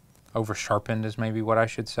sharpening. Over sharpened is maybe what I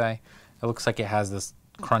should say. It looks like it has this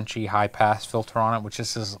crunchy high pass filter on it, which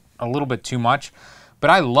just is a little bit too much. But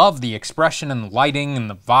I love the expression and the lighting and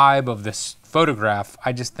the vibe of this photograph.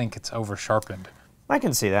 I just think it's over sharpened. I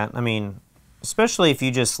can see that. I mean, especially if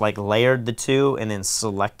you just like layered the two and then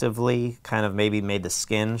selectively kind of maybe made the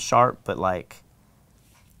skin sharp, but like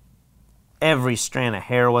every strand of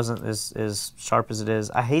hair wasn't as sharp as it is.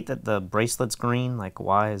 I hate that the bracelet's green. Like,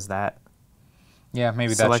 why is that? Yeah,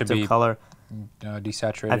 maybe that should be color.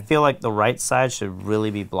 Desaturated. I feel like the right side should really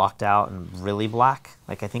be blocked out and really black.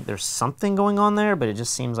 Like, I think there's something going on there, but it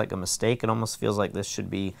just seems like a mistake. It almost feels like this should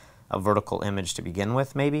be a vertical image to begin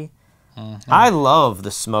with, maybe. Mm-hmm. I love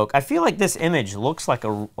the smoke. I feel like this image looks like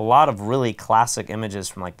a lot of really classic images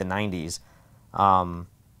from like the 90s.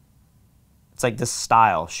 It's like this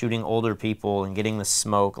style, shooting older people and getting the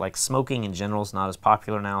smoke. Like, smoking in general is not as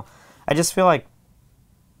popular now. I just feel like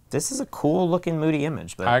this is a cool looking moody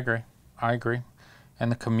image. But I agree.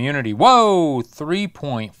 And the community, whoa,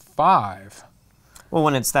 3.5. Well,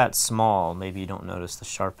 when it's that small, maybe you don't notice the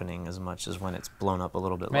sharpening as much as when it's blown up a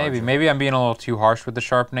little bit larger. Maybe I'm being a little too harsh with the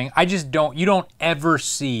sharpening. I just you don't ever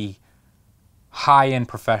see high-end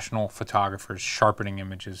professional photographers sharpening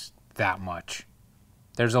images that much.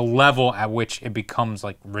 There's a level at which it becomes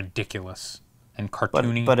like ridiculous and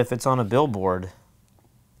cartoony. But if it's on a billboard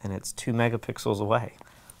and it's 2 megapixels away.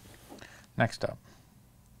 Next up.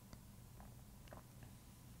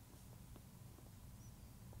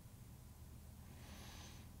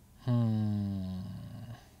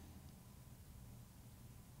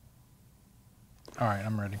 All right,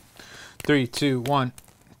 I'm ready. 3, 2, 1.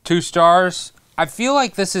 2 stars. I feel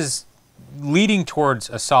like this is leading towards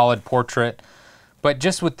a solid portrait, but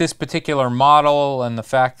just with this particular model and the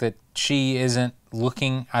fact that she isn't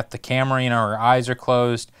looking at the camera, you know, her eyes are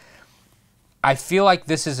closed, I feel like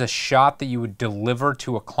this is a shot that you would deliver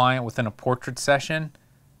to a client within a portrait session,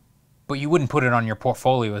 but you wouldn't put it on your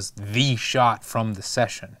portfolio as the shot from the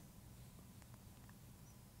session.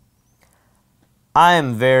 I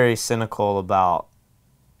am very cynical about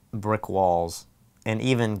brick walls and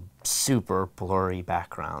even super blurry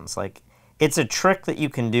backgrounds. Like, it's a trick that you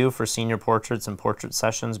can do for senior portraits and portrait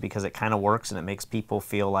sessions because it kind of works and it makes people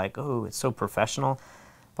feel like, oh, it's so professional.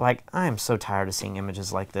 But like, I am so tired of seeing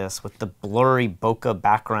images like this with the blurry bokeh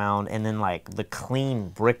background and then like the clean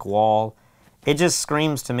brick wall. It just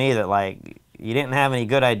screams to me that like you didn't have any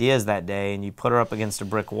good ideas that day and you put her up against a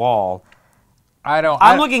brick wall.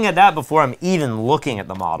 I'm looking at that before I'm even looking at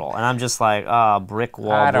the model, and I'm just like, brick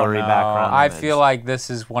wall, blurry background I image. feel like this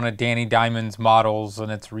is one of Danny Diamond's models,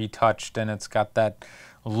 and it's retouched, and it's got that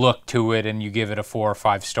look to it, and you give it a 4 or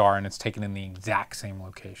 5 star, and it's taken in the exact same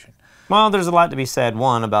location. Well, there's a lot to be said.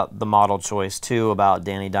 1, about the model choice. 2, about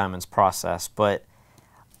Danny Diamond's process. But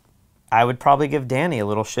I would probably give Danny a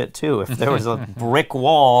little shit, too, if there was a brick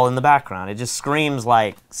wall in the background. It just screams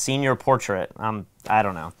like senior portrait. I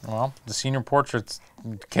don't know. Well, the senior portraits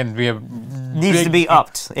can be needs to be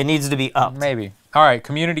upped. It needs to be upped. Maybe. All right,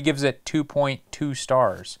 community gives it 2.2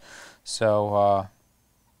 stars. So,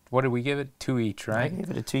 what did we give it? 2 each, right? I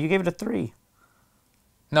gave it a 2. You gave it a 3.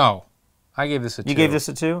 No, I gave this a 2. You gave this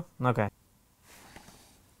a 2? Okay.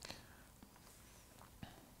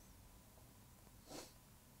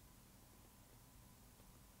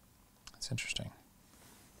 That's interesting.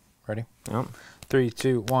 Ready? Yep. 3,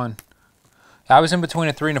 2, 1. I was in between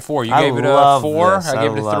a 3 and a 4. You I gave it a love 4. this. I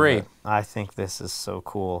gave it a love 3. it. I think this is so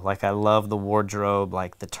cool. Like, I love the wardrobe,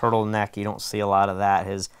 like the turtleneck. You don't see a lot of that.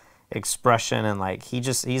 His expression, and like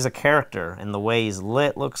he's a character, and the way he's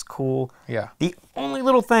lit looks cool. Yeah. The only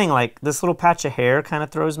little thing, like this little patch of hair kind of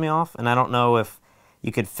throws me off, and I don't know if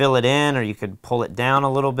you could fill it in or you could pull it down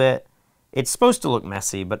a little bit. It's supposed to look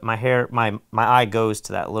messy, but my hair, my eye goes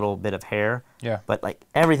to that little bit of hair. Yeah. But like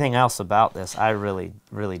everything else about this, I really,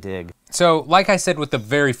 really dig. So, like I said with the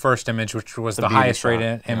very first image, which was the highest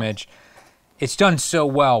rated image, it's done so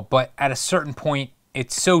well, but at a certain point,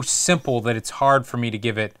 it's so simple that it's hard for me to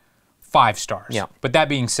give it 5 stars. Yeah. But that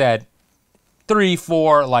being said, 3,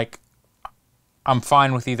 4, like, I'm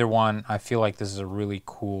fine with either one. I feel like this is a really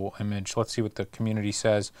cool image. Let's see what the community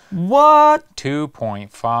says. What?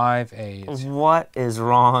 2.58. What is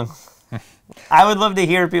wrong? I would love to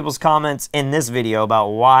hear people's comments in this video about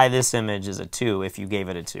why this image is a 2 if you gave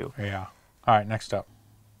it a 2. Yeah. All right, next up.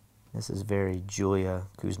 This is very Julia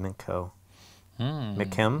Kuzmenko.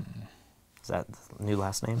 McKim? Is that the new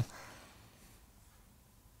last name?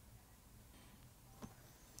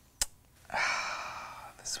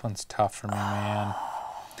 This one's tough for me, man.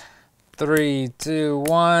 3, 2,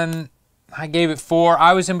 1. I gave it 4.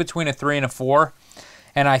 I was in between a 3 and a 4.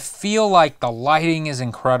 And I feel like the lighting is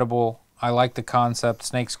incredible. I like the concept.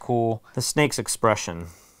 Snake's cool. The snake's expression.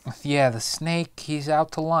 Yeah, the snake, he's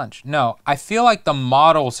out to lunch. No, I feel like the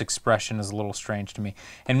model's expression is a little strange to me.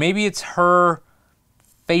 And maybe it's her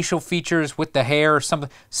facial features with the hair or something.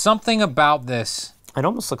 Something about this. It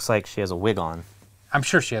almost looks like she has a wig on. I'm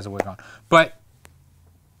sure she has a wig on. But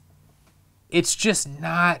it's just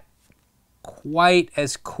not quite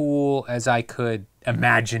as cool as I could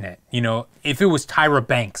imagine it. You know, if it was Tyra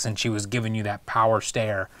Banks and she was giving you that power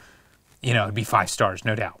stare, you know, it'd be 5 stars,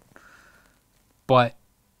 no doubt. But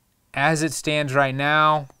as it stands right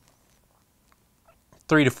now,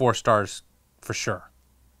 3 to 4 stars for sure.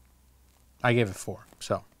 I gave it 4,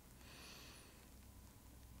 so.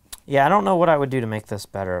 Yeah, I don't know what I would do to make this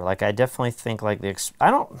better. Like, I definitely think, like,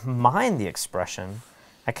 I don't mind the expression.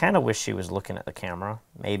 I kind of wish she was looking at the camera,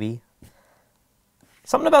 maybe.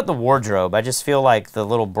 Something about the wardrobe. I just feel like the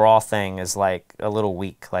little bra thing is, like, a little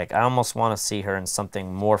weak. Like, I almost want to see her in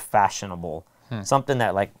something more fashionable. Something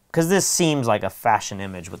that, like, because this seems like a fashion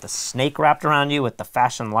image with the snake wrapped around you with the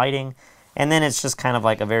fashion lighting. And then it's just kind of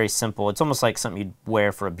like a very simple, it's almost like something you'd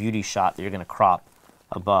wear for a beauty shot that you're going to crop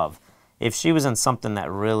above. If she was in something that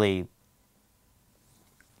really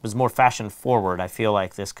was more fashion forward, I feel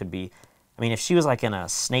like this could be, I mean, if she was like in a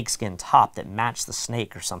snakeskin top that matched the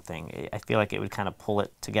snake or something, I feel like it would kind of pull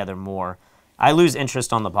it together more. I lose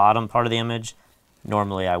interest on the bottom part of the image.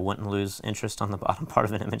 Normally I wouldn't lose interest on the bottom part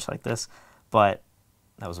of an image like this, but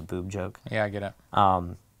that was a boob joke. Yeah, I get it.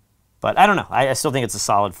 But I don't know. I still think it's a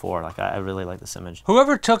solid 4. Like, I really like this image.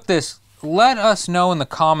 Whoever took this, let us know in the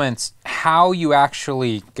comments how you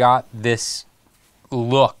actually got this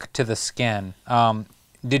look to the skin.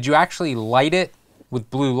 Did you actually light it with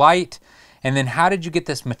blue light? And then how did you get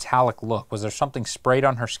this metallic look? Was there something sprayed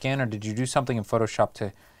on her skin, or did you do something in Photoshop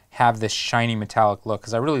to have this shiny metallic look?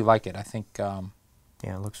 Because I really like it. I think yeah,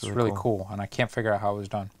 it looks really cool, and I can't figure out how it was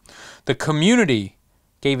done. The community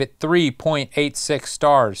gave it 3.86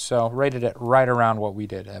 stars, so rated it right around what we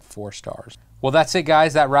did at 4 stars. Well, that's it,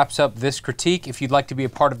 guys. That wraps up this critique. If you'd like to be a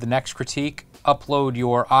part of the next critique, upload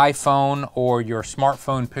your iPhone or your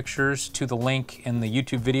smartphone pictures to the link in the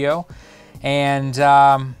YouTube video. And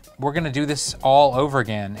we're going to do this all over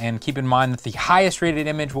again. And keep in mind that the highest rated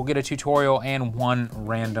image will get a tutorial and 1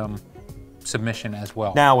 random submission as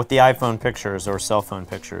well. Now, with the iPhone pictures or cell phone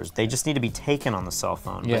pictures, they just need to be taken on the cell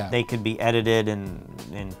phone. Yeah. But they could be edited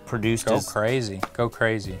and produced Go as... crazy. Go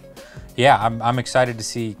crazy. Yeah, I'm excited to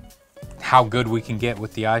see how good we can get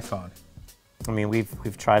with the iPhone. I mean,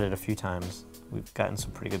 we've tried it a few times. We've gotten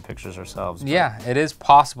some pretty good pictures ourselves. Yeah, it is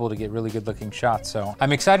possible to get really good looking shots. So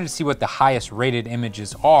I'm excited to see what the highest rated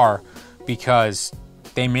images are, because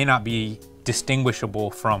they may not be distinguishable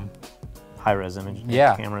from high-res image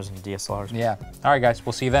cameras and DSLRs. Yeah. All right, guys.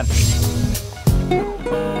 We'll see you then.